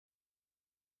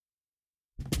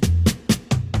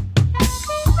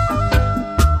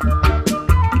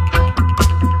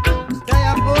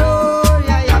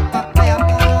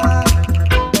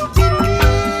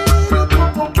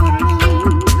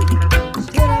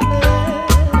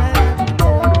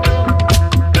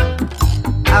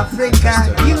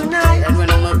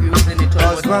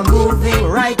we're moving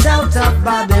right out of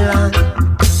Babylon,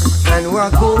 and we're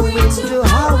going to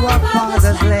our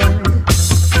Father's land.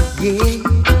 Yeah.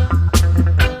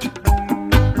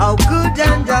 How good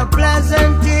and how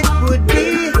pleasant it would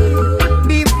be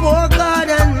before God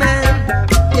and man,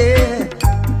 yeah,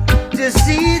 to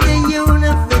see the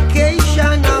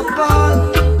unification of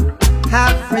all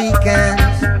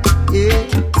Africans, yeah.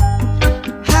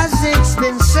 Has it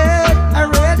been said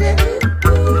already?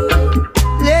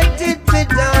 Let it be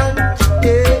done,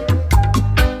 yeah.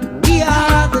 We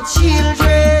are the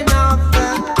children of the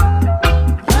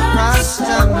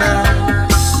Rasta man.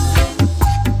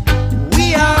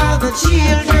 We are the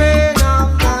children of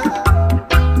the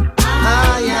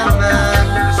higher man.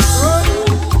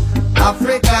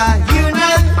 Africa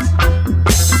unite,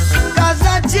 'cause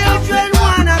the children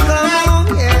wanna come home,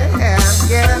 yeah,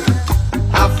 yeah.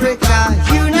 Africa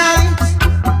unite,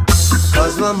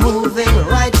 'cause we're moving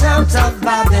right out of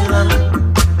Babylon,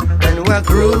 and we're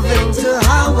grooving to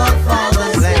our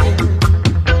Father's land.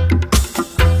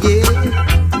 Yeah.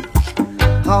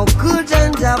 How good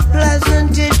and how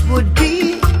pleasant it would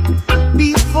be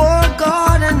before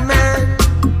God and man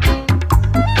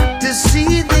to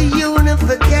see the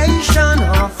unification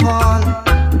of all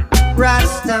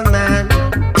Rasta man.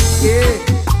 Yeah.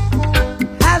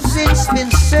 Has it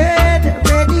been said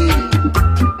already?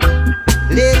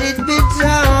 Let it be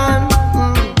done.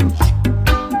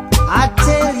 I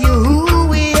tell you who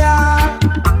we are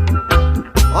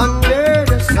under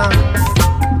the sun.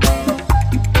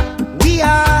 We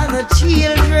are the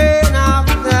children of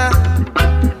the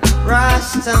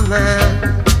Rasta man.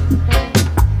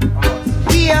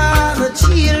 We are the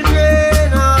children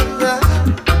of the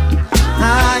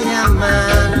higher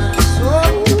man. So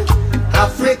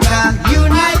Africa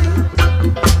unite,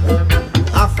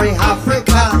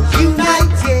 Africa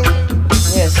unite, yeah.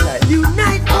 Yes, sir.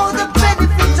 Unite for the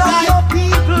benefit of your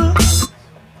people.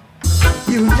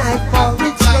 Unite for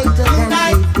it's later than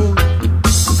anything.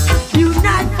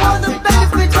 Unite for the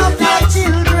benefit of your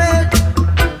children.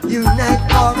 Unite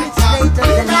for it's later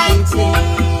than anything.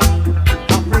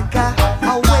 Africa,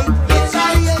 await its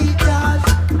creators.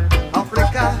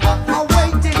 Africa,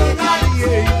 awaiting its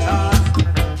creators.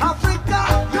 Africa,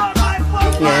 you're my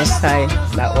father. Yes, hi.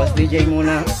 That was DJ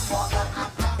MOONA,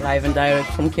 live and direct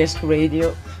from Kiosk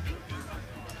Radio.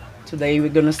 Today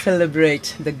we're gonna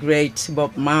celebrate the great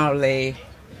Bob Marley.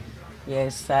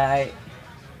 Yes, I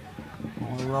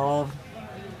love.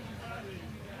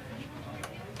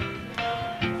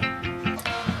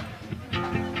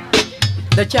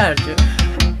 The charger.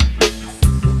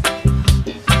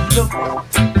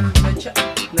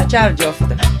 The charge of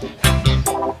the.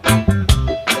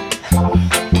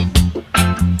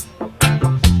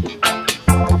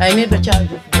 I need the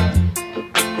charge of the.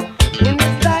 In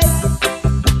his life,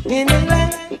 in his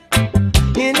life,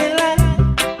 in his life,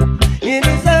 in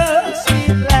his own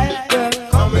sweet life, girl.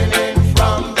 Coming in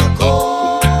from the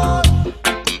cold.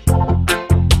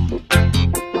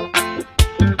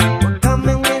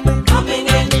 Coming in, coming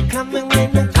in, coming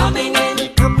in, coming in,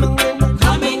 coming in,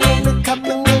 coming in,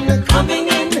 coming in, coming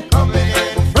in, coming in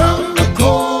from the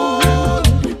cold.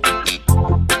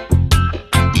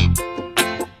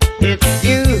 It's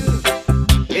you,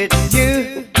 it's you,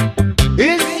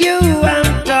 it's you I'm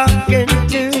talking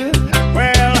to.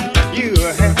 Well,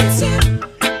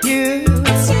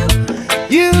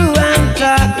 you I'm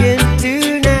talking to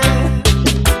now.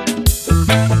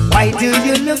 Why do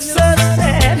you look so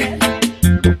sad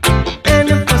and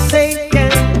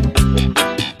forsaken?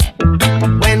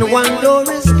 When one door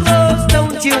is closed,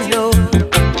 don't you know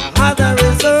other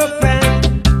is open?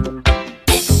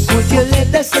 Would you let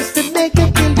the sister make you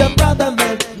kill your brother,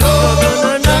 man? No,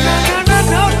 no, no, no, no,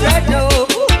 no, no, no, no.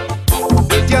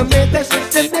 Would you make the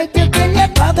sister make you kill your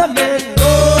brother, man? No,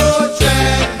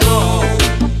 no.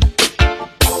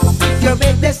 Would you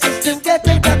make the system get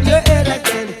it up your head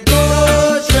again? No,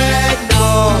 no.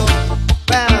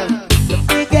 Well, the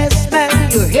biggest man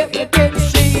you ever did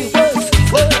see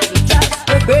was just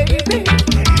a baby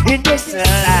in this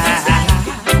life.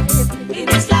 In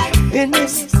this life. In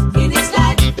this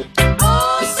life.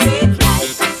 Oh, sweet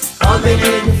life. Coming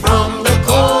in from the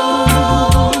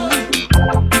cold.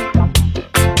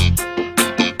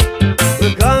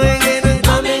 We're coming in and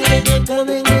coming in and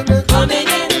coming in and coming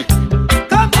in.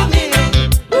 Coming in.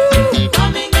 Woo.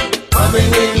 Coming in.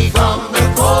 Coming in from the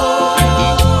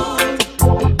cold.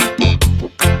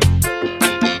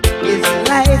 It's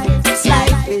life, it's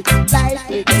life, it's life,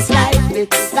 it's life,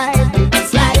 it's life,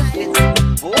 it's life, it's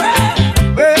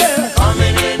well,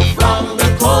 coming in from the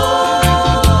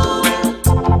cold.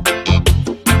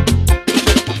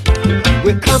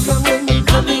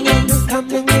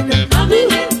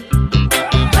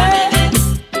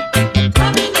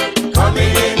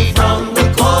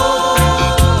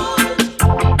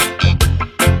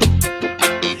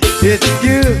 It's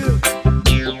you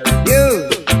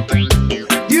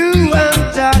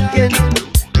I'm talking.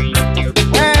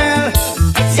 Well,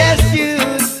 yes, you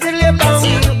still about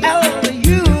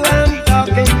you I'm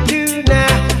talking to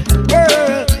now.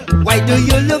 Girl, why do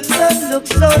you look so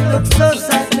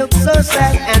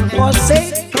sad and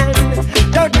forsaken?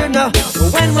 Don't you know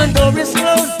when one door is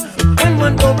closed,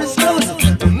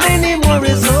 many more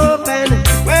is open.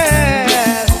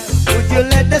 Well, would you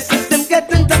let the system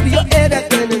get on top of your head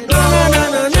again?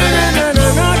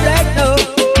 No, that no.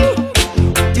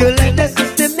 You let the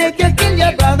system make you kill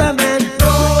your brother, man.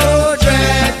 No,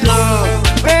 dread, no.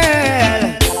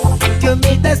 Well, you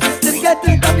make the system get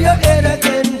on top of your head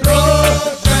again. No.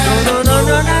 Well,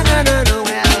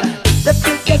 the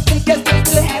biggest thing you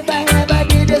ever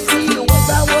did you see was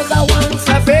I once a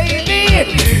baby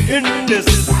in this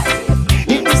life,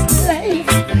 in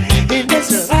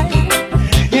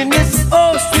this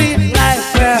oh sweet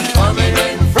life, coming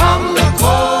in from the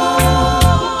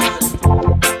cold,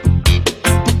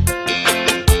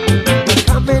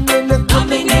 coming in.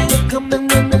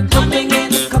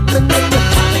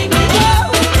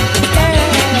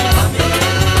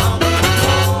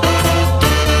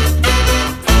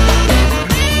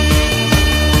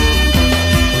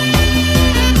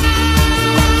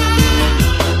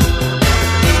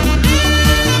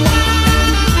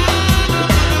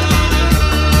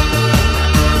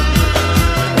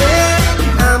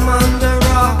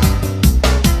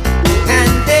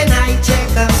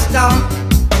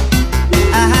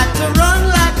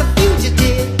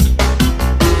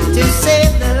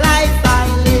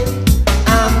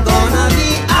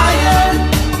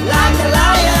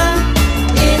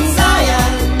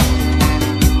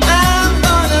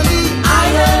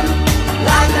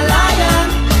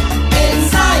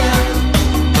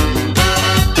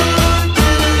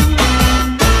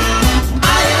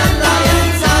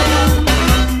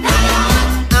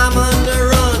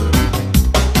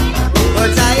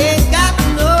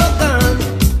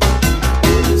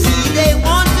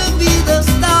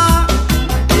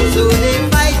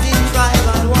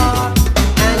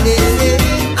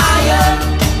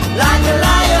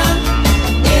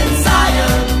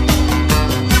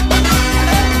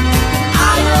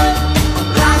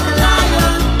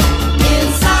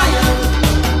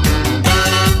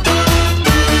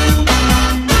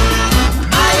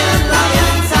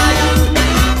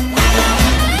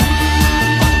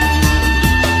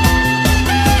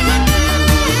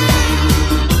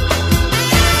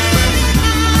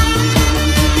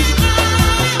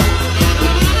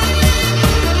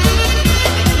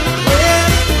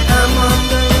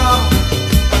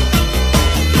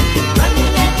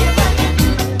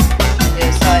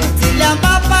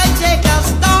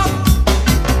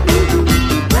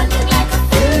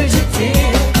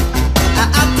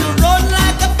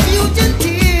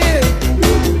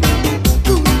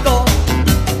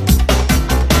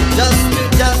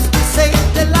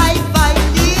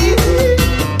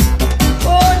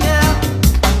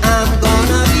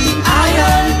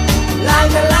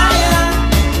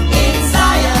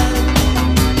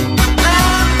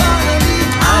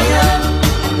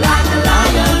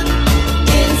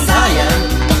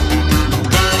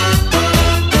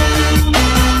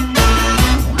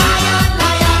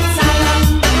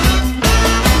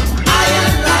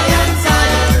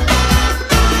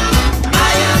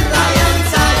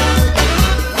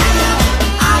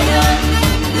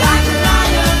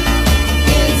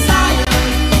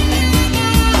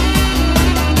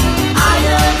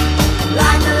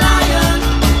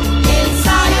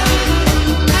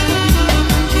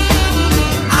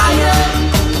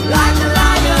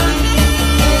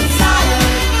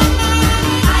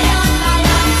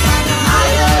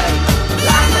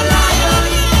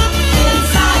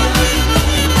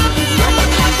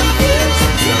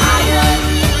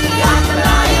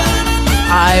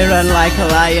 Iron like a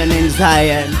lion in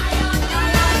Zion.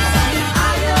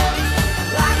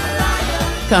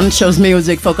 Conscious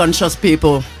music for conscious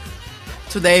people.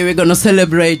 Today we're gonna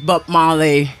celebrate Bob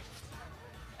Marley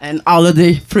and all of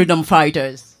the freedom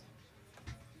fighters.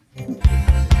 If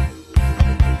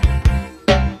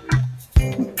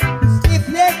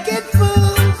naked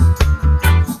fools,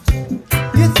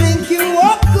 you think you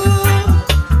are cool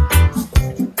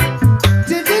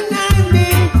to deny me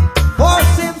for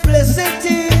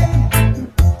simplicity.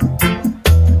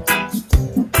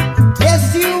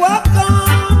 Yes, you are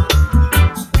gone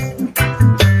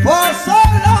for so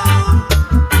long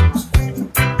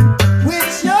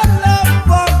with your love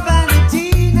for vanity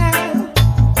now.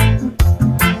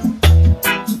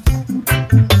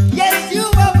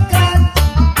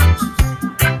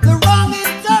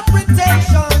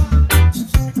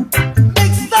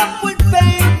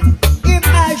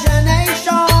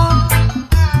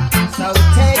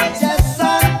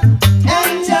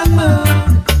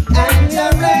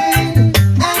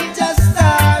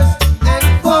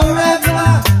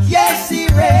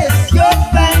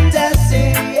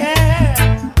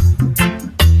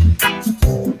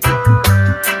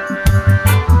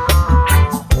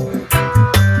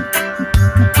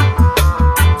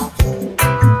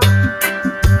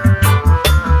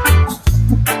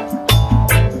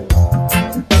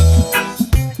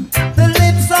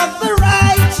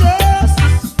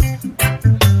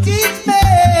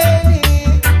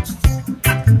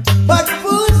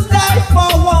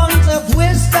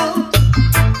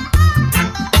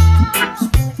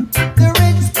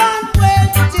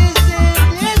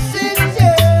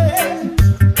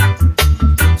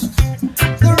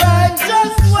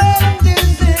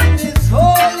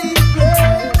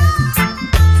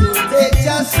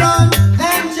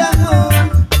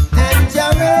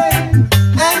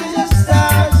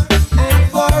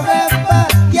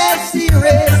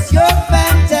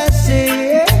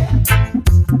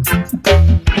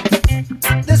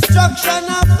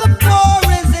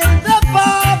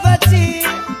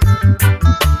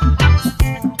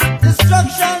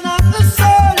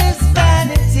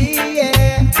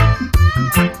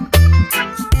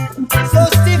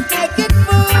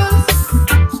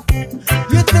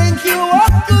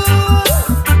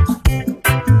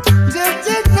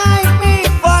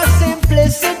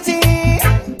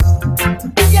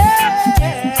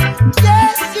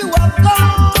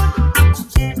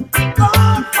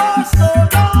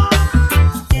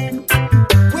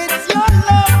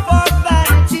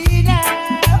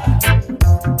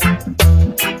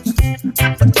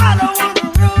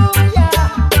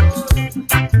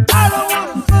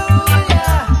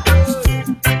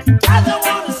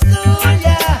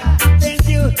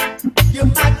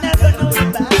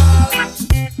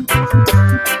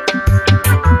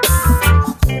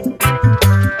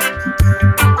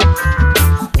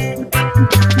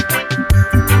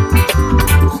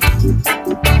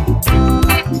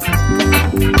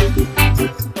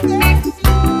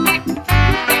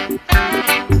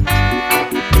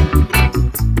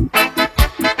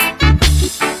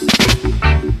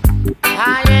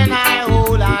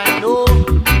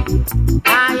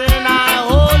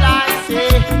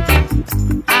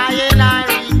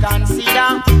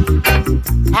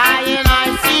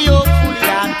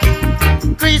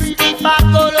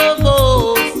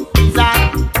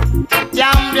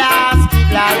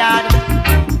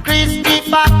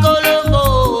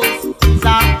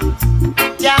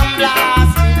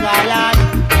 lion.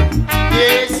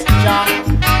 Yes, Jah.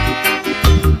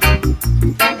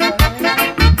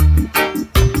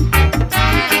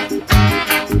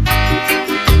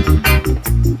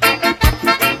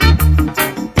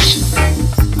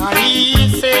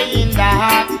 He's saying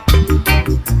that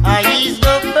he's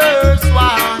the first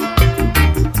one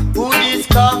who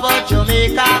discovered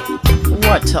Jamaica.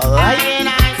 What a lie. And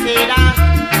I say that.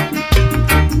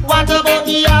 What about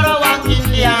the Arawak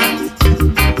Indians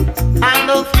and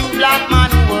the few black men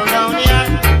who were down here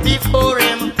before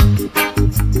him?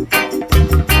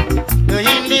 The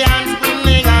Indians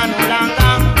screaming and no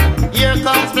longer. Here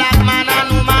comes black man and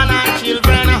woman and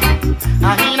children.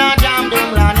 And he not jam them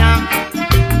lanya.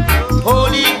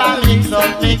 Holy pa mix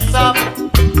up.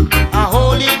 A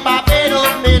holy pa pay up.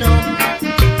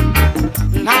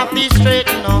 Happy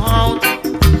straighten out.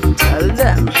 Tell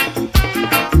them.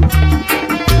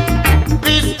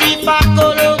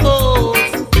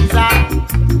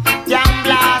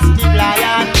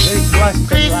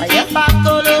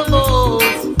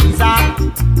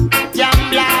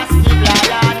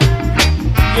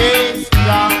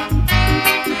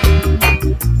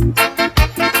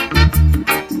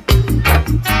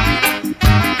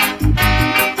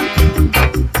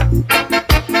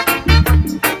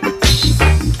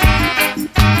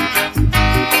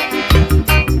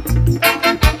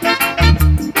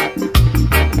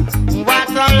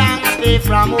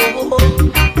 From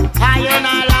home, high and I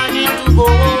longing to go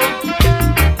home.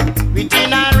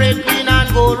 Within a red, green and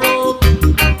gold robe.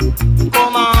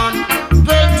 Come on,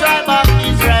 12 tribe of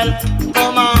Israel.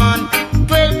 Come on,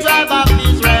 12 tribe of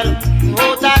Israel.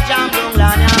 Ota jam dung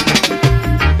lanya.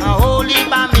 A holy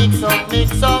pa mix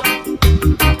up.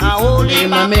 A holy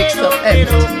pa mix up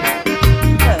everything.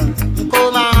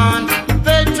 Come on,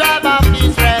 12 tribe of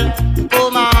Israel.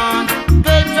 Come on,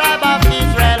 12 tribe of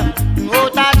Israel.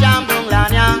 Ota jam dung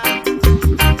lanya.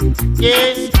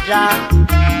 Yes, Jah.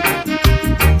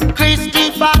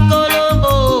 Christopher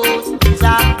Columbus is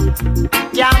a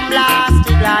jam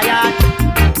blasted lion.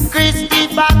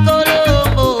 Christopher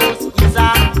Columbus is a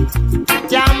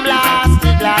jam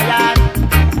blasted lion.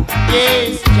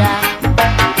 Yes, Jah.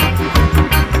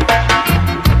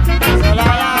 He's a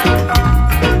lion.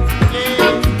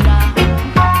 Yes, Jah.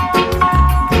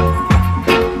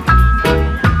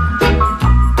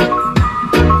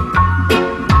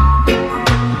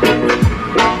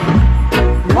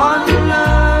 One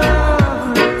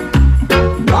love,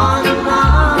 one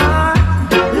heart.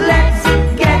 Let's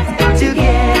get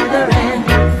together and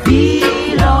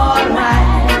feel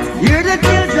alright. Hear the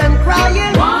children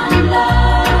crying. One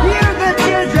love. Hear the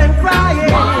children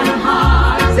crying. One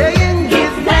heart. Saying,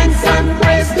 give thanks and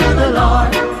praise to the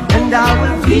Lord, and I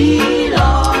will feel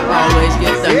alright. Always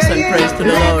give thanks and praise to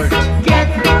the Lord. Get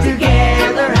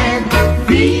together and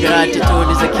feel Gratitude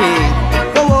is a key.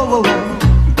 Whoa, whoa, whoa, whoa.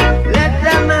 Let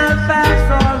them all pass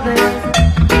all this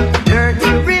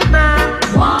dirty remarks.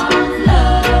 One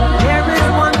love. There is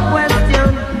one question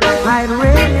I'd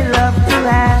really love to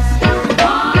ask.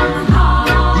 One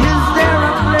heart. Is there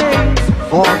a place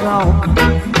for the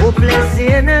hopeless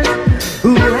sinners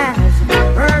who has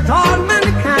hurt all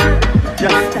mankind?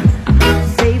 Just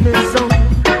save his soul,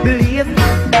 believe.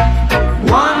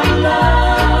 One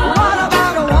love. What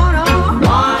about a one heart?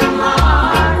 One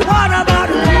heart. What about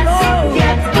a little?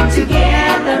 Get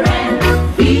together and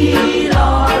feel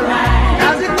alright.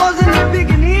 As it was in the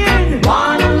beginning.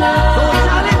 One love. So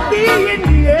shall it be in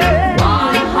the end.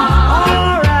 One heart.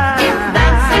 Alright. Give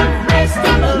thanks and praise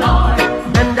to the Lord,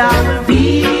 and I will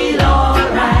feel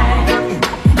alright.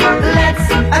 Let's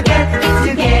get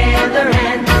together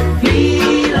and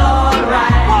feel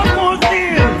alright. One more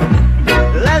thing.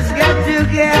 Let's get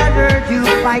together to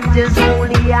fight this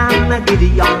holy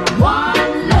Armageddon.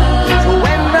 One love. So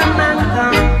when the man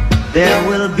comes, there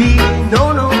will be no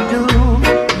doom.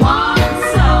 One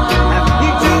soul. Have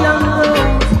pity on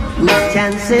those whose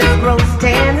chances grow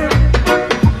thinner.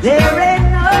 There ain't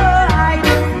no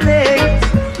hiding place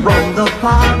from the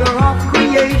Father of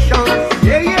creation.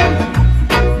 Yeah, yeah.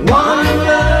 One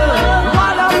love.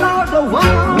 What about the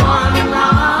one? One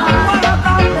love. What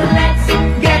about the let's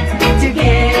get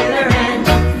together and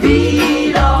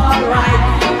feel alright?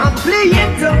 I'm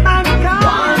playing to mankind.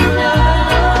 One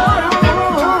love.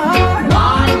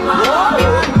 One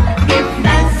heart. Give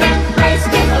thanks and praise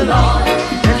to the Lord,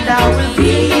 and I will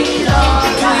feel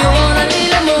alright. Do you want a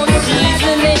little more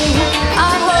seasoning?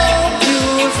 I hope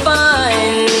you'll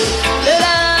find that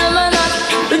I'm not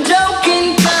the joking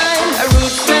kind.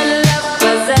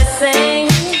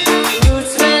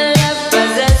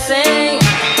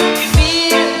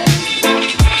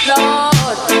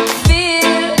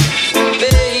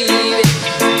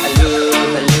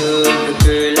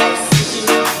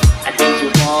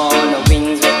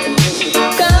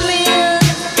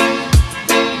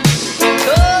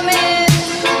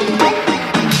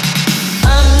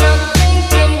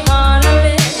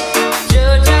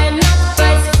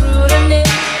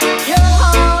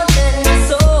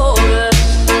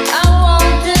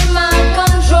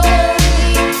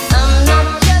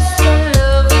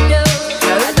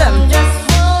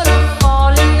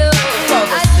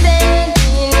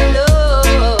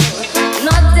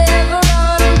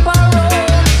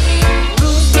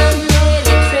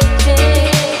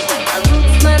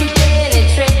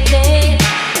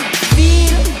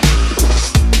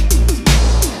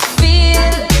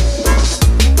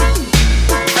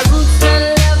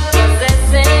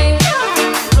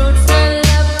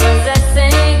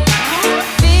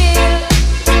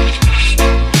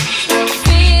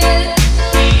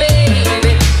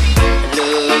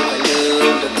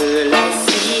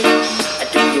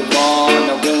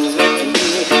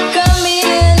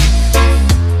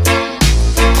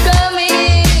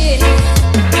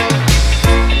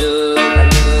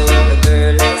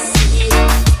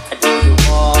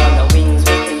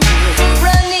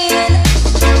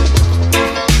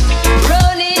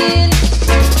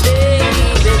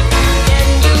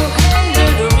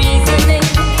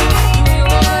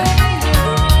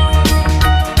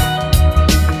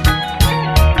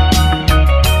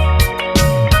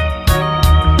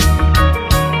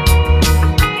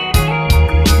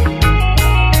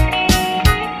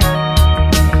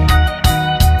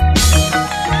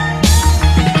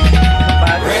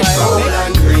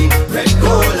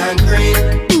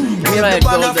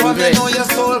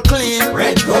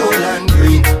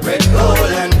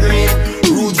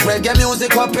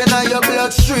 up in your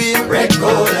bloodstream. Red,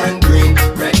 gold and green,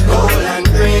 red, gold and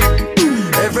green.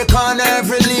 Every corner,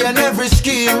 every lane, every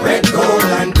scheme. Red, gold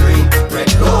and green,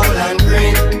 red, gold and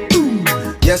green.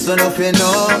 Yes, enough you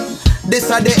know. This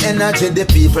are the energy, the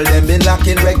people, them been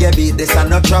locking reggae beat. This are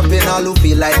not trapping, all who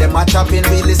feel like them are tapping,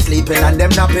 really sleeping, and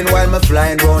them napping while me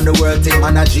flying round the world. Think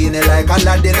man a genie like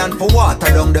Aladdin, and for water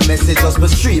down the message just be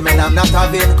streaming. I'm not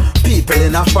having people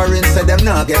in a foreign say them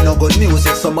not get no good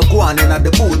music, so me go on in at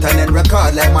the booth and then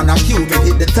record like man a cue me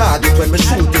hit the target. When me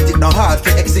shoot it no hard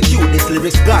to execute this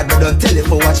lyrics. God, me don't tell it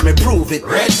for watch me prove it.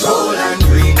 Red, gold and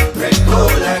green, red,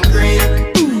 gold and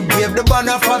green. Wave the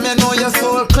banner from you know your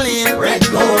soul clean. Red,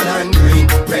 gold and green,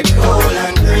 red, gold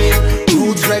and green.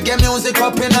 Roots reggae music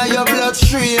up in your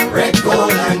bloodstream. Red,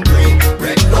 gold and green,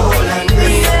 red, gold and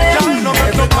green. Can't make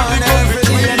nobody come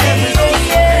between us.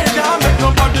 Can't make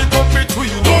nobody come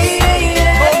between us.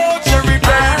 Oh, cherry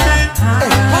baby,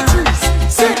 Patrice,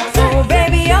 oh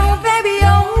baby, oh baby,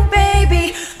 oh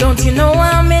baby, don't you know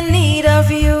I'm in need of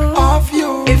you?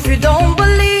 If you don't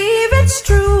believe it's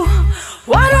true,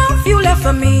 what have you left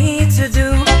for me to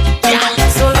do?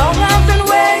 So long I've been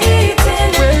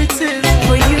waiting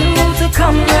for you to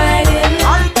come right in.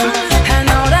 And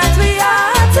now that we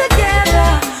are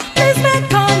together, please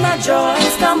make all my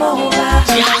joys come over.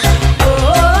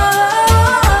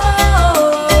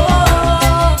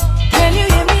 Can you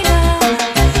hear me now?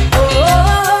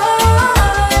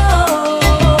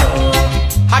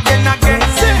 again,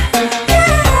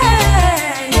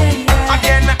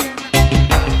 again,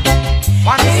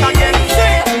 once again.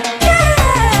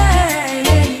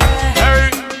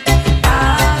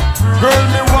 Girl,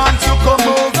 me want you come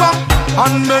over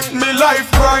and make me life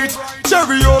right.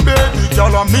 Cherry, oh baby,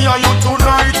 girl, and me and you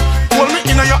tonight. Hold me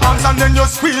in your arms and then you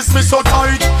squeeze me so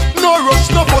tight. No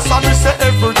rush, no fuss, and me say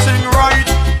everything right.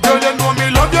 Girl, you know me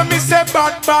love you, me say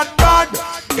bad, bad, bad.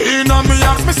 In a me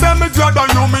arms, me say me glad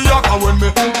and you me yaka. When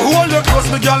me hold you close,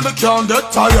 me girl, me can't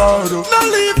get tired. Now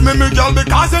leave me girl,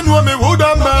 because you know me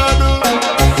woulda mad.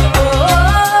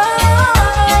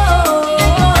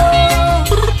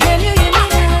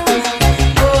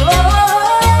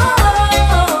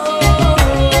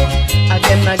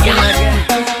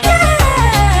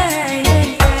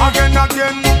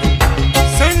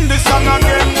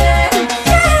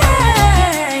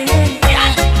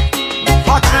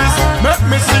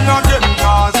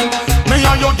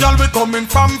 Coming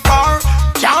from far,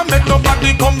 can't make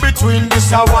nobody come between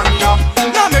this and one ya.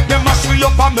 Now make them mash we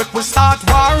up and make we start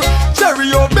war. Cherry,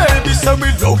 oh baby, say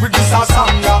we love with this a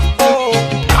song ya. Oh,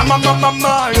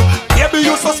 mama, baby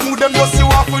you so smooth, them just you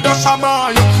off with a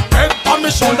shaman. Head on me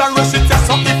shoulder, rest it yes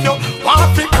up if you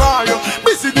want to cry.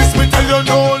 Busy this me tell you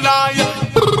no lie.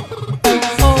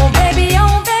 Oh baby,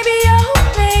 oh baby, oh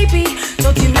baby,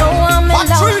 don't you know I'm in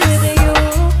love with you?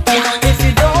 If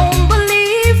you don't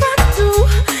believe I do,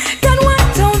 then why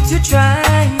don't you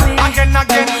try me? Again,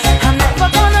 I'm never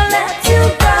gonna let you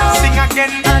down. Sing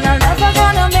again. And I'm never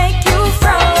gonna make you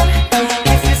frown.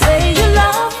 If you say you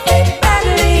love me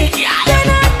badly, then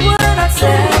I will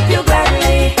accept you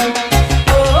gladly.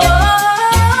 Oh,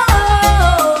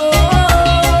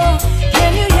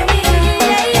 can you hear me?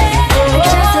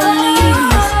 Just a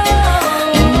leave.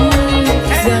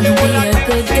 It's gonna be a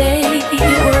good day.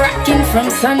 Rocking from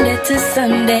Sunday to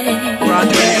Sunday.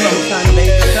 Rocking from Sunday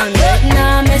to Sunday.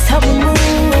 Now I miss how we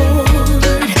move,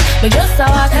 but just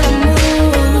how I can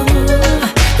move,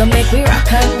 don't make me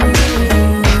rock and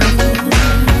move.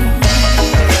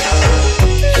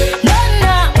 No,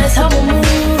 now I miss how we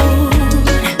move,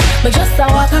 but just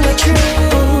how I can get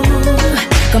through,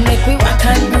 don't make me rock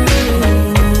and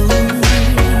move.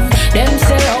 Them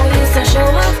say, oh yes I show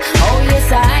up, oh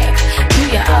yes I hype. Do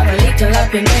you have a little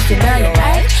happiness in your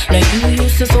life? Now you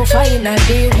used to suffer in a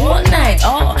day, whole night.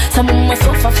 Oh, some of my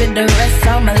suffer for the rest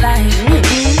of my life.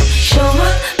 Show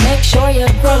up, make sure you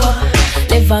grow up.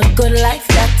 Live a good life,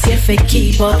 that's if you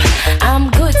keep up. I'm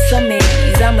good some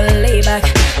days, I'ma lay back.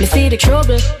 Me see the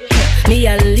trouble, me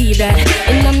I leave that.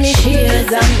 In my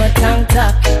shoes, I'm a tank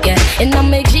top. Yeah, in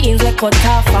my jeans, I cut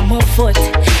off from my foot.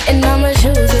 In my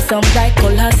shoes with some bright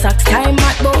color socks. Time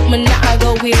out, but me not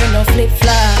go wear no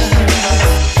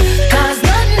flip-flops. Cause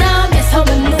not now, miss how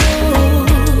we move.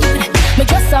 Me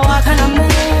just how I kinda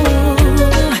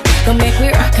move. Don't make we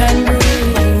rock and roll.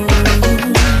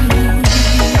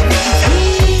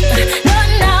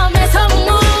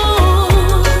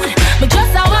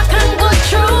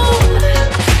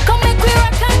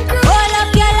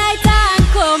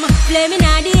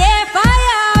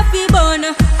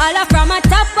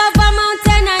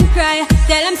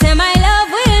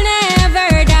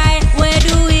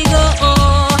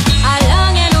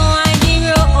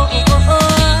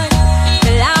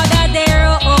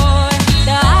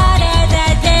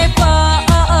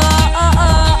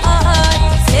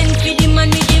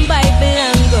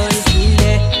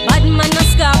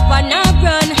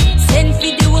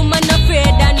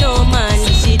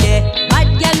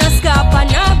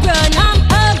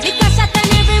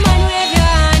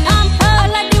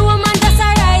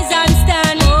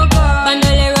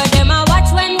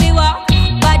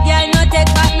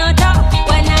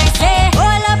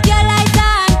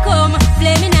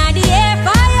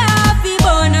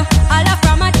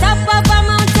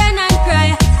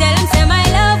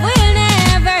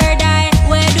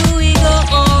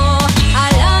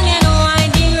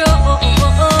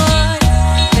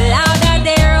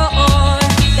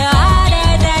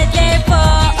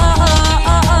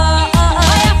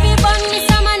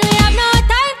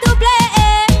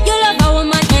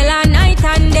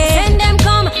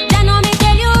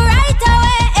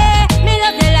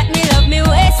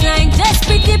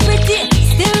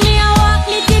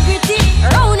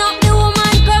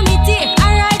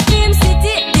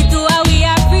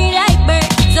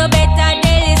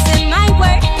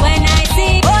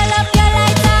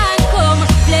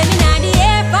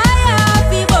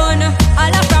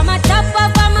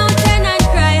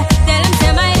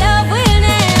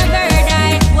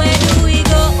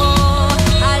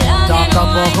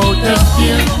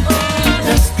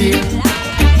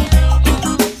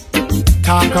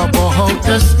 Talk about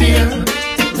the spear,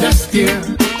 the spear.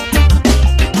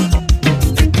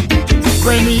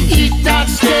 When he eat that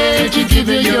stage, he give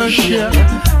it your share.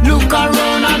 Look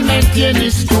around and maintain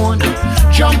his tone.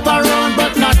 Jump around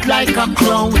but not like a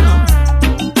clown.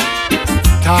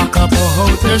 Talk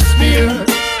about the spear,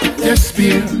 the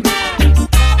spear.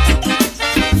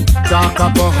 Talk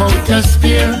about the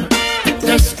spear,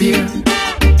 the spear.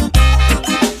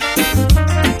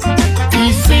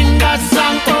 He sing that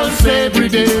song all slavery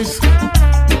days.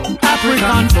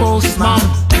 African postman,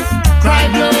 cry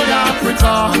blood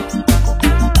Africa.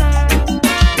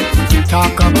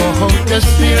 Talk about the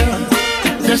spear,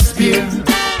 the spear.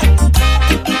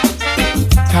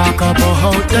 Talk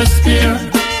about the spear,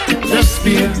 the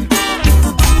spear.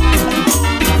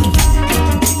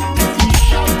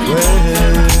 Well,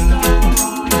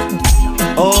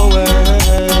 oh well.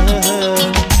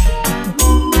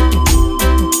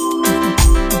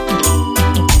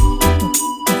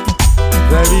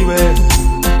 Very well,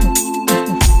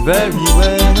 very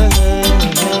well.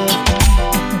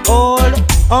 Old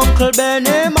Uncle Ben,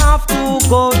 him have 2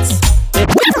 goats.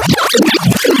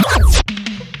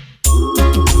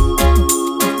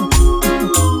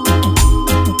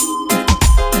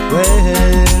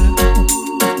 Well,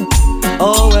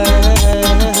 oh well.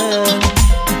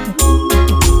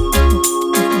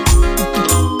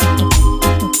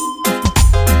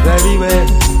 Very well,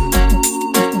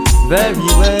 very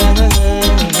well.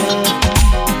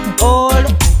 Old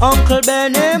Uncle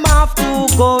Ben, him have 2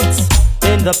 goats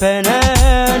in the pen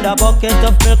and a bucket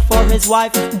of milk for his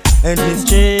wife and his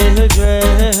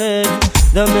children.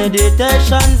 The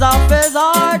meditations of his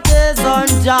heart is on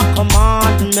Jah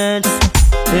commandments.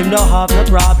 Him no have no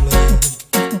problem,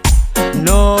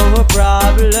 no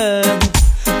problem.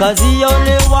 Cause he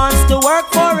only wants to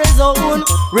work for his own.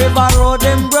 River road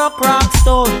and broke rock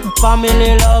stone.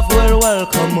 Family love will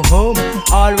welcome home.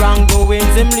 All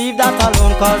wrongdoings him leave that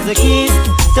alone. Cause the keys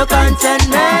to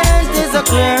contentment is a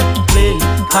clear, clean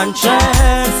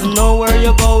conscience. Know where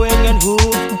you're going and who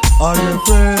are your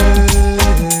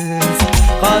friends.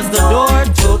 Cause the door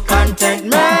to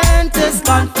contentment is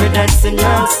confidence in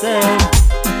yourself.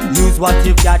 Use what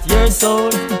you've got, your soul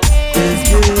is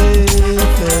given.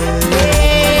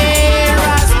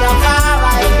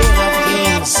 Rastafari, King of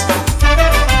Kings,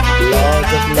 Lord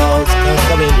of Lords,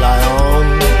 conquering Lion.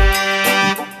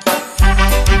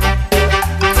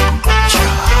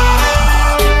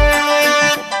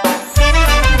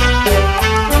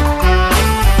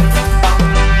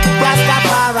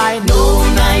 Rastafari, no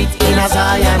night in a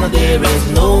Zion, there is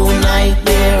no night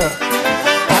there.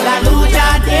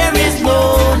 Hallelujah, there is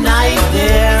no night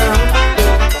there.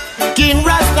 King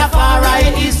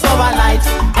Rastafari is our light,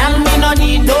 and we no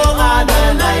need no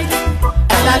other light.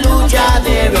 Hallelujah,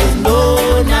 there is no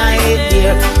night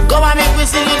there. Go and make me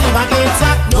sing it again,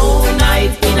 sir. No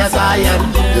night in a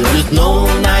Zion, there is no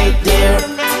night there.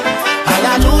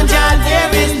 Hallelujah,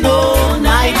 there is no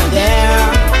night there.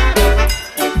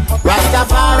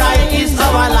 Rastafari is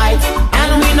our light,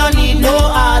 and we no need no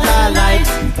other light.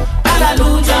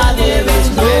 Hallelujah, there is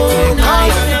no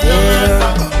night there.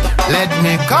 Let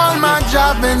me call my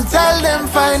job and tell them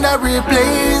find a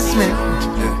replacement.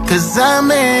 Cause I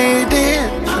made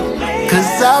it,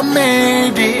 cause I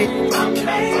made it.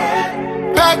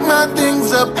 Pack my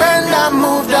things up and I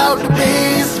moved out the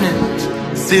basement.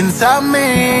 Since I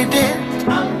made it,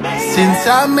 since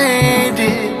I made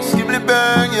it. Skibly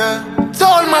bang, yeah.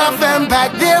 Told my fam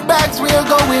pack their bags, we're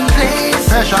going place.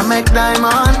 Pressure make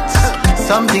diamonds,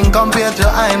 something compared to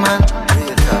Iman.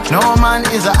 No man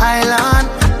is an island.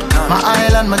 My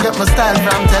island, I get my style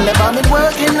from. Tell them I've been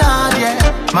working hard, yeah.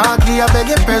 Marky, I beg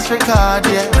you press record,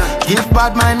 yeah. Give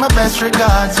bad mind my best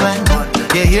regards when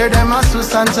you hear them a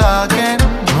Susan talking.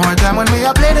 More time when we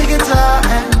a play the guitar,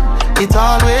 and it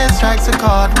always strikes a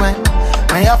chord when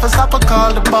I have to stop and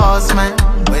call the boss, man.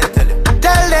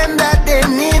 Tell them that they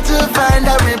need to find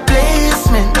a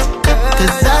replacement.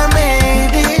 Cause I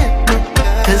made it,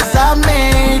 cause I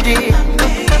made it.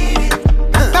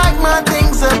 Pack my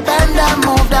things up and I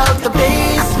moved out the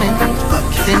basement.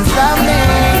 Since I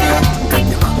made it,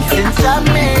 since I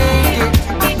made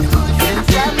it,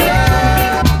 since I made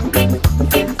it.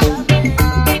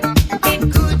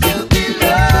 Could you be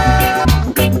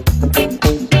loved?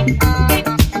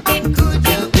 Could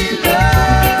you be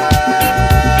loved?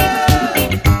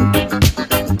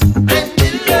 Let me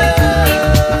love.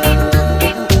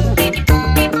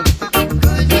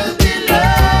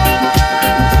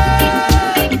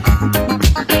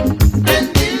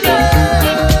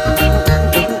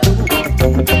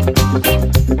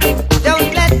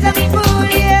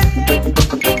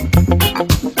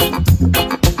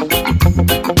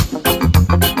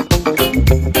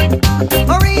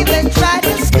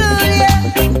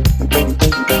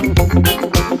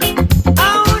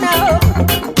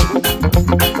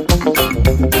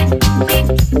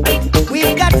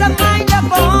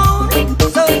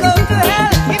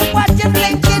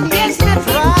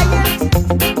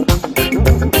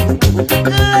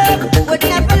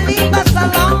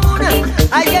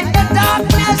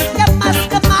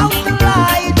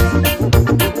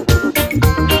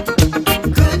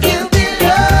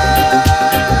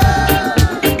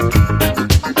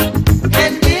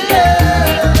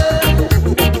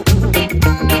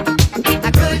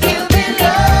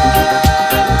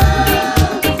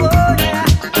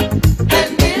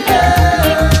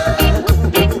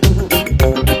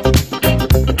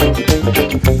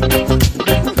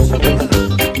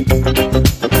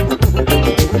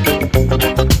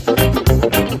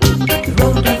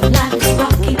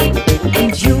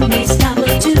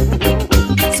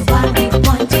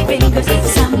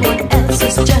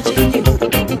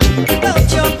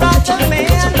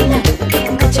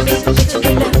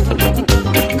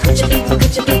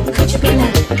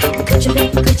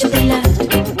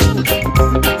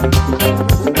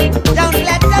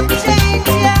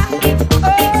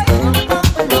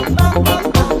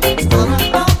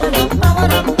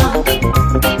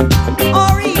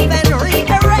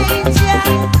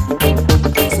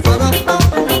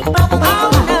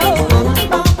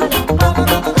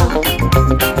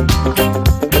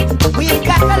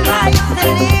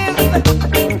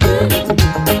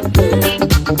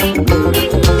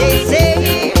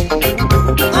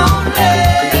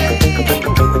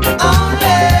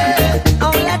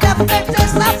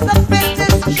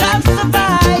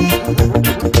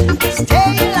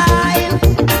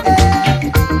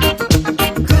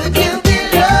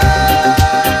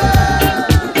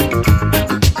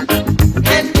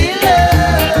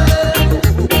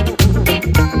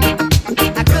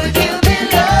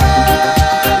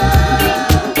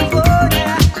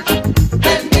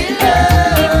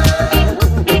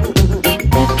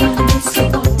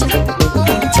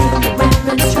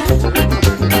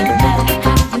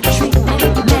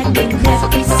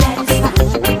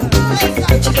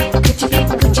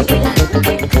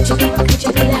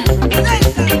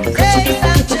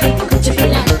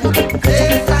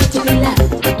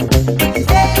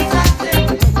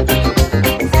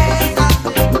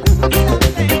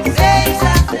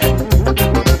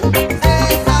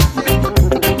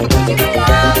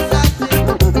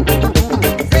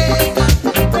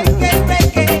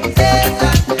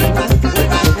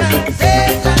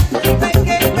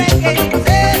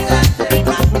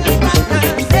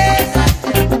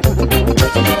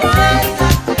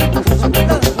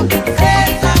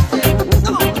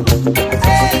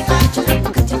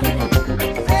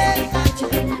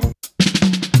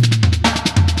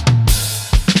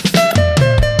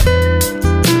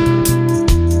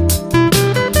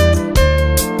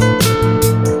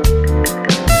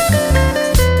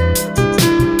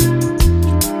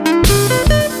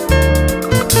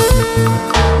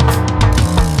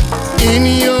 In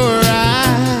your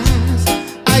eyes,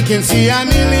 I can see a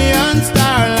million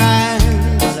starlights.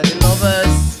 All of the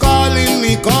lovers Calling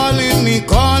me, calling me,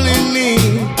 calling me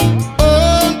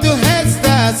home to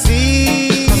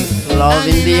ecstasy. Love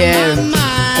in the air. My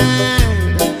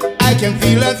mind, I can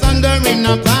feel a thundering,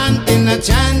 a panting, a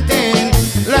chanting,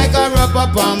 like a rubber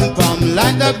pum pum,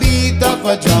 like the beat of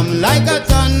a drum, like a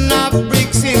ton of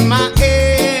bricks in my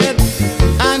head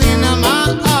and in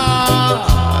my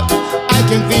heart. I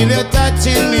can feel you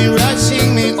touching me,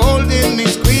 rushing me, holding me,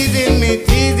 squeezing me,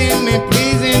 teasing me,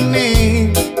 pleasing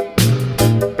me.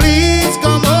 Please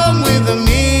come home with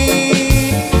me.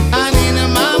 And in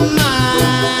my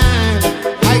mind,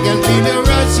 I can feel you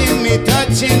rushing me,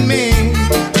 touching me,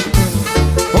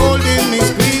 holding me,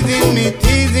 squeezing me,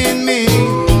 teasing me.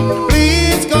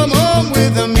 Please come home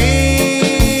with me.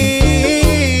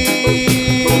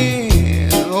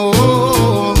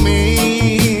 Oh,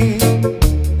 me.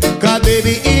 'Cause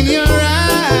baby, in your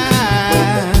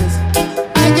eyes,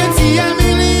 I can see a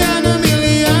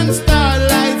million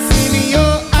starlights in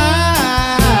your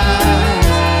eyes.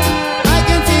 I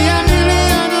can see a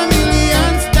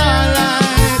million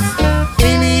starlights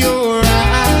in your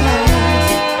eyes.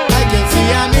 I can see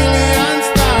a million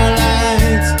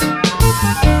starlights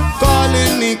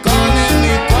calling me, calling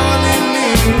me, calling me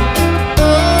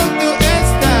home to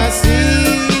ecstasy.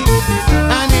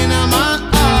 And in my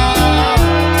heart,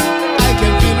 I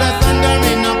can feel a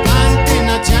thundering, a panting,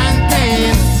 a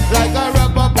chanting, like a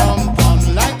rubber bum bum,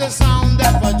 like the sound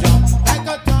of a drum, like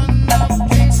a ton of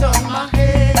kicks on my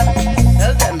head.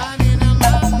 Tell them And in my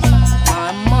mind,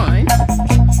 my mind.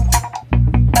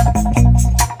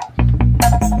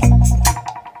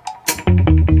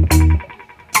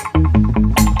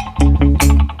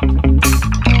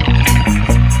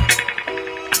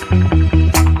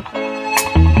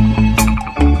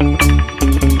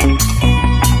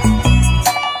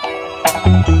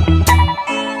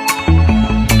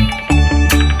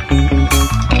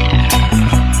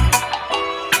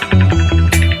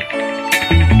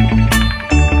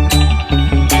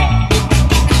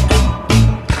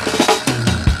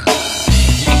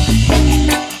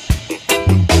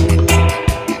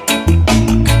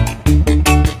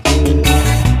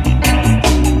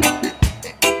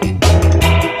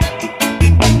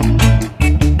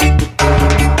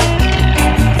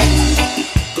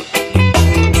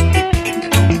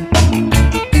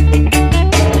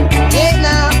 Hey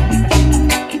now.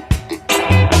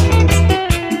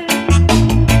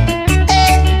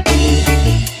 Hey.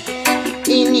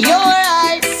 In your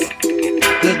eyes,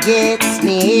 it gets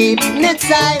me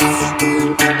hypnotized.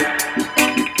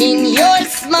 In your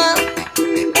smile,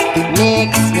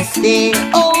 makes me stay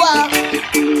a while.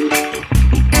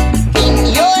 In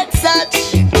your touch,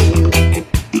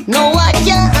 no, I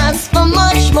can't ask for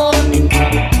much more.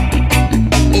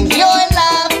 In your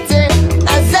laughter,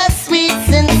 as a sweet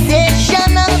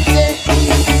sensation of death.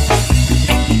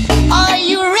 Are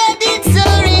you ready to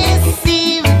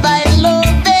receive my love?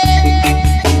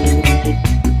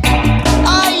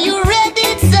 Are you ready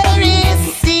to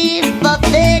receive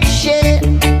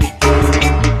affection?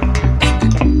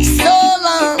 So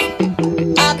long,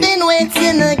 I've been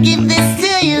waiting to give this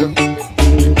to you.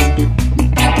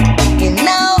 And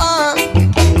now on,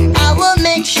 I will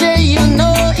make sure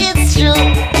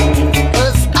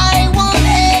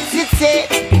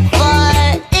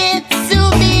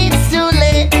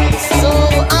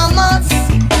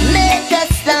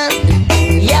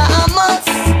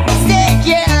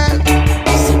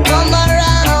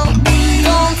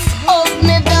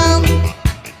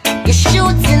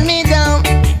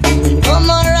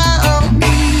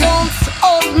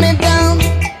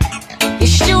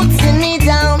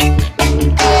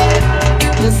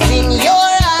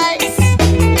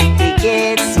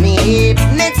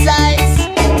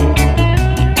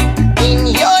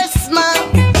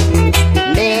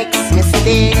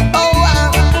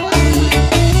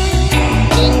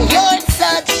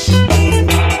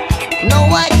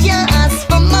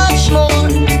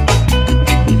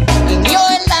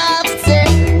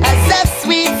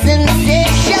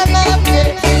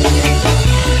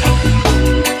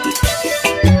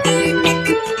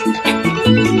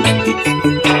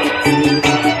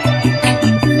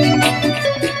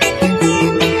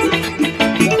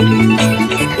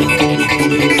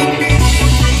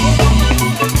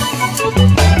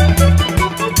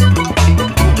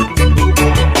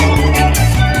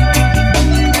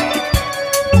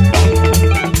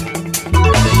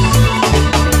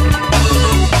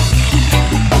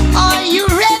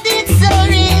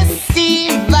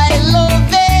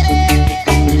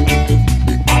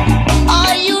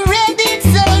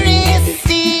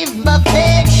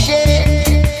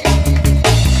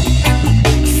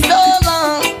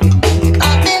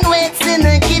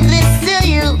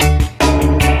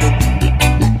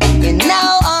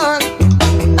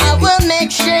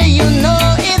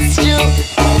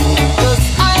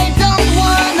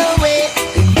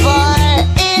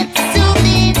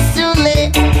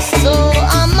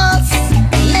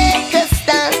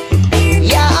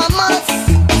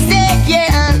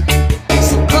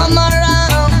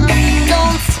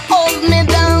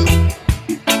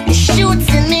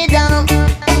shooting me down.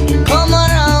 Come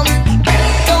around,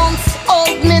 don't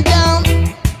hold me down.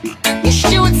 You're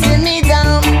shooting me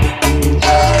down.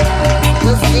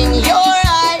 Cause in your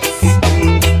eyes,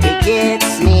 it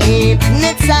gets me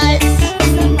hypnotized.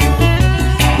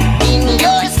 In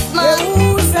your smile,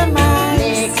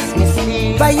 makes me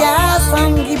stay. Baya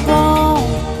sangibon,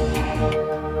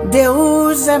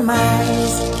 Deus é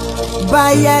mais.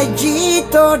 Baya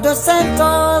Gito dos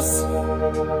Santos,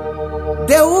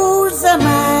 Deus é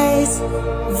mais.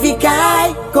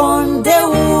 Ficai com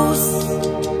Deus,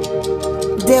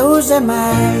 Deus é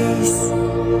mais.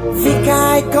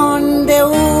 Ficai com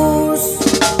Deus.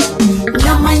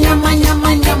 Nhama, nhama,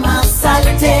 nhama, nhama,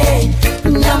 salte.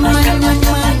 Nhama, nhama,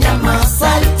 nhama, nhama,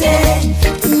 salte.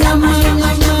 Nyama, nyama,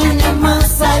 nyama, nyama,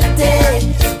 salte.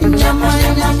 Nyama,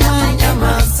 nyama,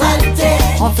 nyama, salte.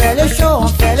 On fait le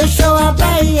show à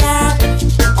Bahia.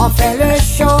 On fait le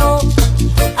show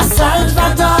à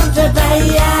Salvador de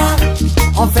Bahia.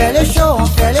 On fait le show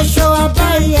à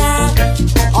Bahia.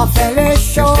 On fait le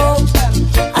show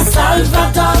à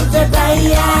Salvador de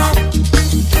Bahia.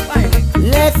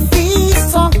 Les filles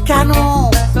sont canons,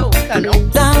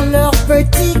 dans leur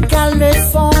petit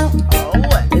caleçon.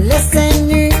 Les seins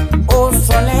nus au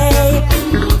soleil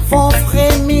font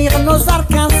frémir nos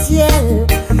arcs-en-ciel.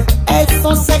 Elles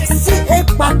sont sexy et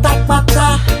pata,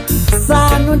 ça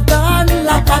nous donne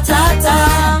la patata.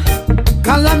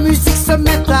 Quand la musique se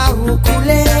met à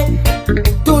roucouler,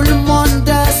 tout le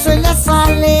monde se laisse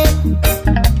aller.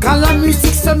 Quand la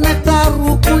musique se met à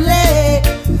roucouler,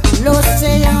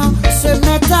 l'océan se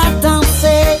met à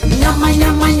danser. Nyama,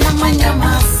 nyama, nyama,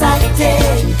 nyama, salte.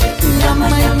 Nyama,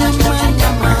 nyama,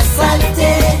 nyama,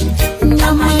 salte.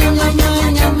 Nyama, nyama,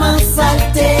 nyama,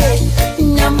 salte.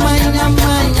 Nyama,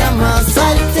 nyama, nyama,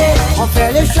 salte. On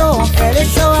fait le show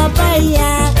à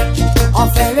Bahia. On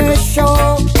fait le show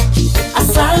à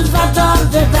Salvador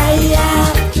de Bahia.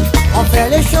 On fait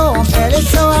le show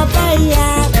à Bahia.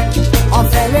 On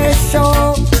fait le show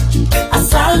à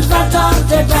Salvador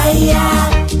de Bahia.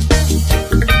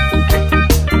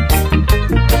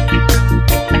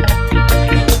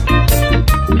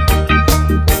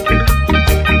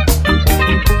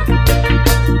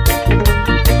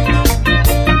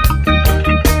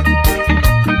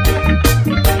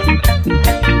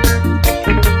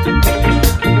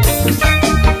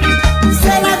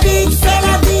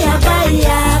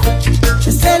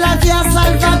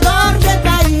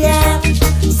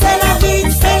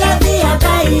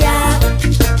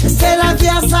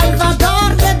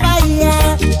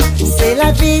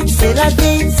 C'est la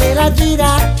vie, c'est la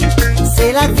vida.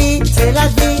 C'est la vie, c'est la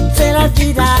vie, c'est la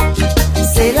vida.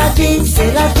 C'est la vie,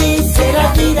 c'est la vie, c'est la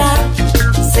vida.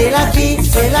 C'est la vie,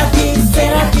 c'est la vie, c'est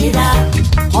la vida.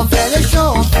 On fait le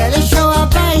show à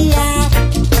Bahia.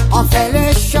 On fait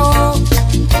le show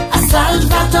à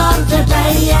Salvador de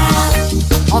Bahia.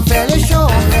 On fait le show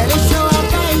à Bahia.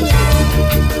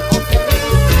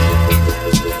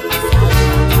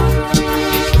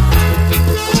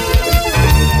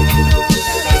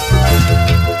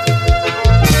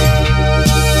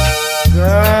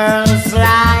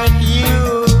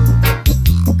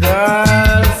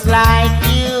 Girls like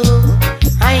you,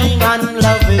 I'm on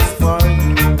love is for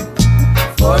you,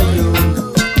 for you,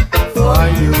 for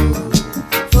you,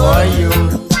 for you,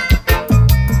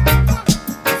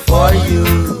 for you,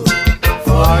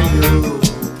 for you,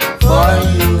 for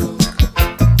you.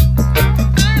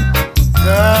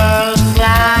 Girls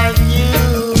like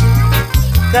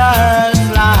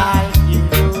you,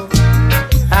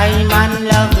 I'm on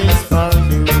love is for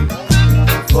you,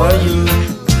 for you,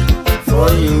 for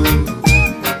you,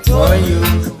 for you,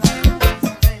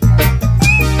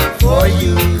 for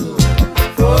you,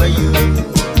 for you,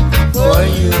 for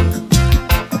you.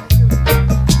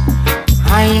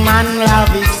 I'm on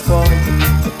love is for you.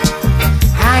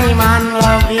 I'm on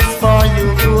love is for you.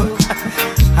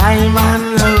 I'm on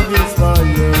love is for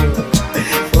you,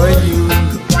 for you,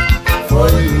 for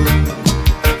you,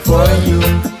 for you,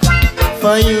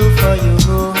 for you, for you.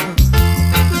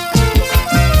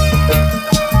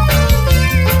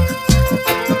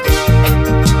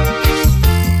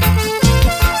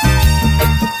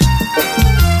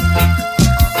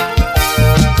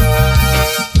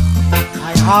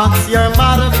 Ask your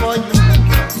mother for you,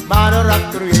 mother of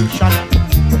creation.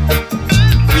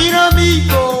 Be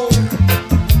amigo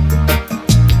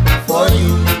for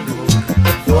you,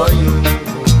 for you,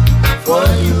 for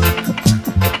you.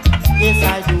 Yes,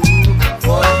 I do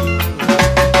for you.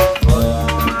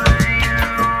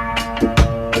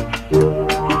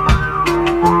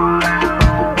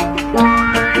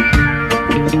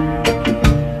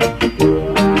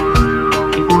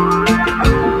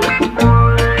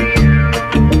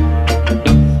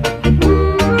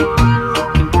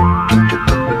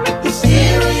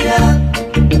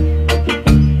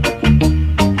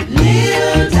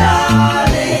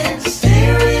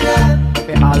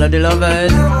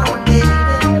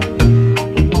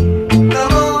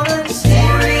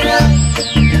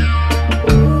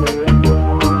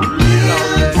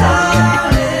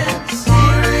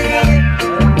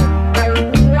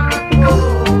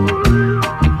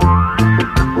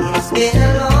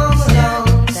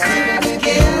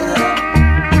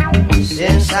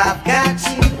 I've got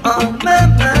you on my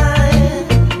mind.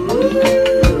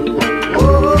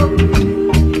 Oh.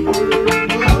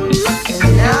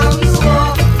 And now you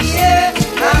walk here,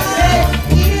 I said,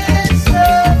 it's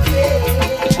okay.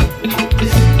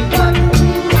 This is what we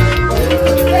do,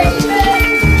 baby.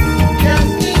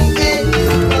 Just me and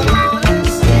you, come on and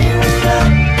steer it up.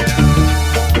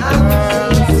 I'm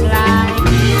just like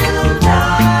you,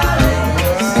 darling.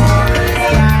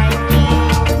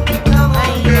 Come on,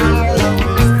 baby.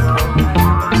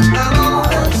 Come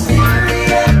on and steer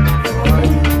it up.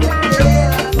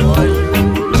 Yeah, for you,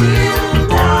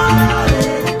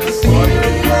 darling. Steer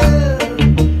it up.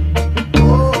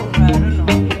 Oh,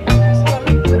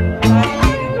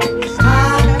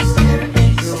 I'm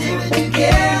steering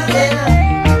together.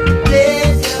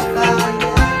 There's a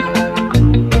fire.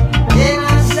 Then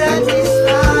I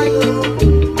satisfy you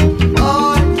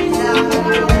all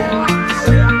desires.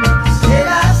 Said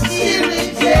I steer it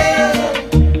together.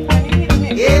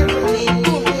 Every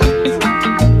minute.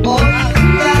 All you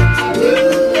got to do,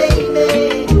 baby,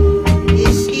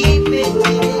 is keep it in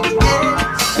it and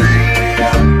steer it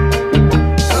up.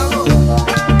 Come on.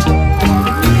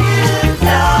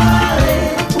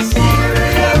 Darling, steer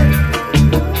it up.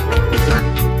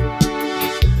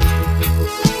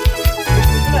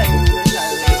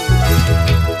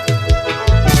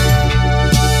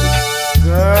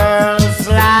 Girls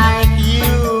like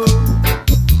you,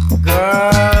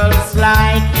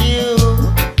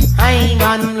 I'm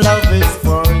on love is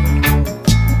for you,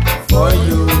 for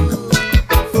you,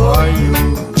 for you,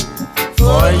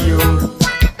 for you,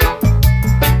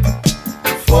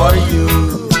 for you,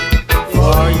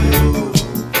 for you,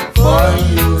 for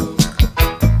you.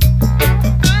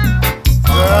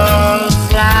 Girls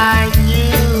like you,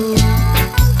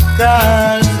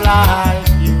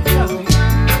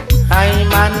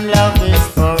 I'm on love is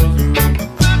for you,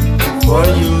 for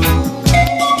you.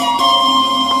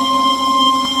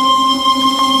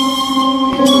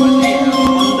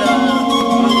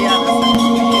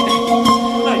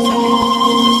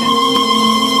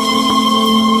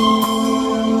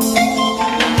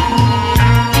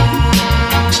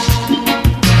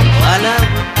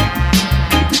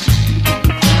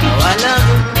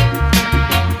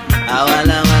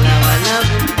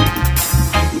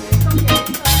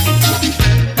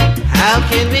 How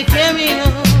can we carry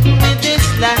on with this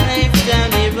life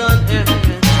down here on earth?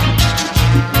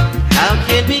 How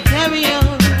can we carry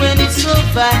on when it's so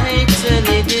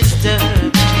vitally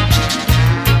disturbed?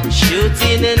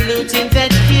 Shooting and looting,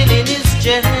 that killing is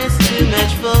just too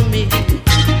much for me.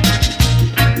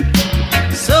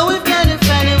 So we've got to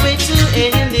find a way to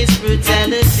end this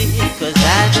brutality, 'cause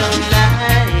I don't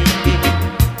like it.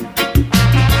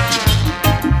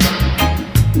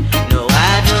 No,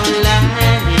 I don't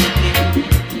like it.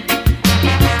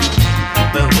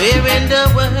 But we're in the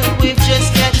world, we've just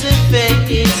got to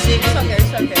face it.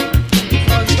 It's okay.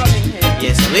 I was coming here.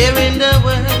 Yes, we're in the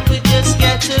world, we just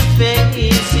got to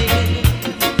face it.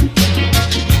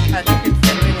 I think it's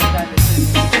very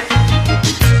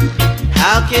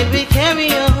How can we carry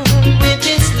on with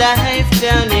this life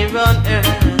down here on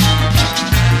earth?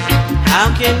 How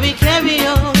can we carry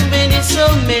on when it's so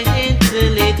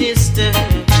mentally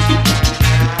disturbed?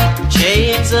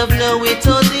 Chains of no, we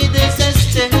totally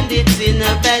disaster, it's in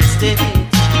a bad state.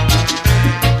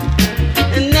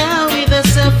 And now we the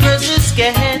sufferers are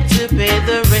scared to pay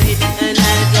the rate, and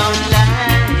I don't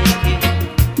like it.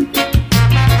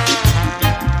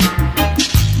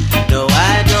 No,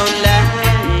 I don't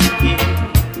like it.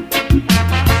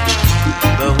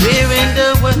 But we're in the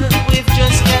world, we've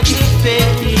just got to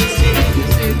face it.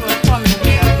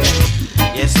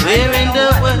 Yes, we're in the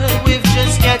world, we've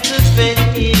just got to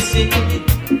face it.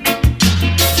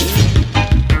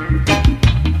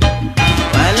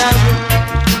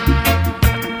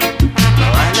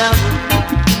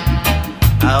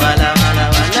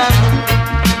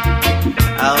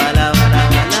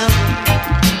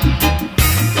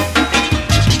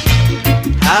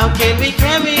 How can we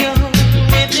carry on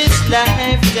with this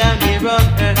life down here on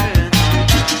earth?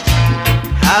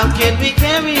 How can we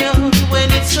carry on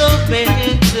when it's so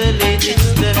mentally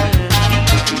disturbed?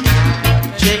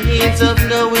 Chains of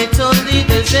no, it's only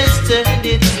disaster,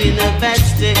 it's in a bad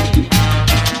state.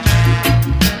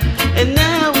 And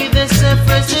now we the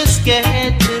sufferers are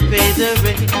scared to pay the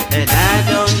rate, and I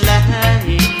don't like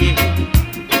it.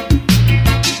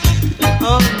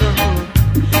 Oh no,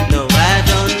 no, I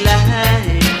don't like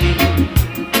it.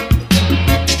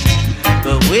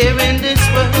 But we're in this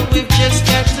world, we've just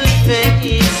got to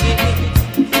face it.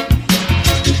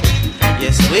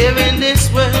 Yes, we're in this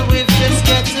world, we've just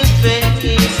got to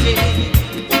face it.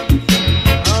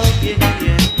 Oh yeah,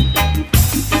 yeah.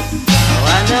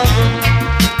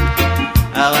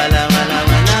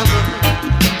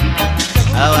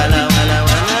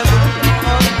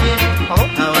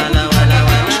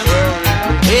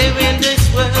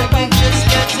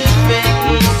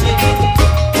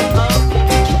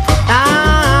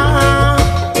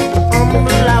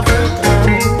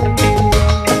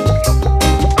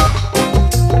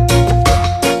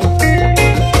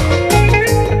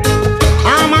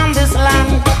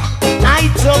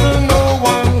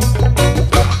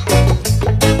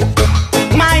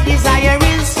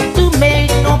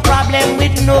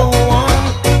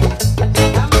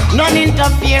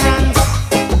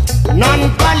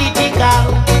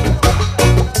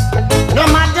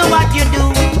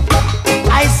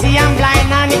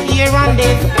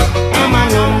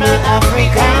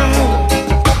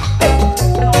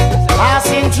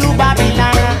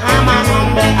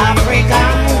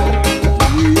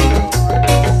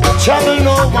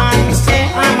 one say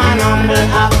I'm an humble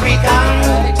African.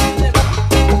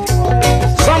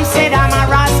 Some said I'm a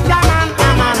Rasta man,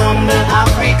 I'm an humble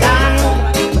African.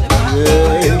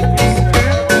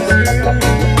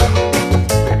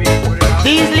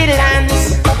 These little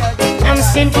hands and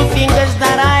simple fingers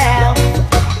that I have,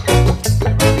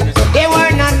 they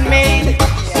were not made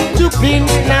to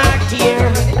pinch nor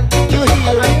tear, you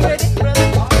hear,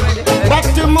 but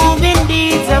to move in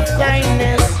deeds of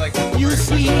kindness, you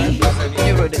see,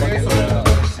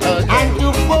 and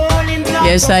to fall in love.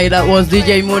 Yes, that was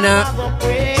DJ MOONA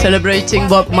celebrating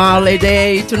Bob Marley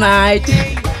Day tonight.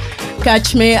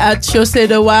 Catch me at Chaussée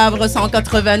de Wavre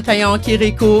 181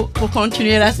 Kirikou pour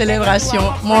continuer la célébration.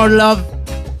 More love.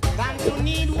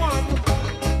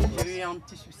 J'ai eu un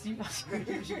petit souci parce que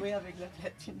je jouais avec la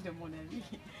platine de mon ami.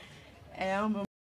 Et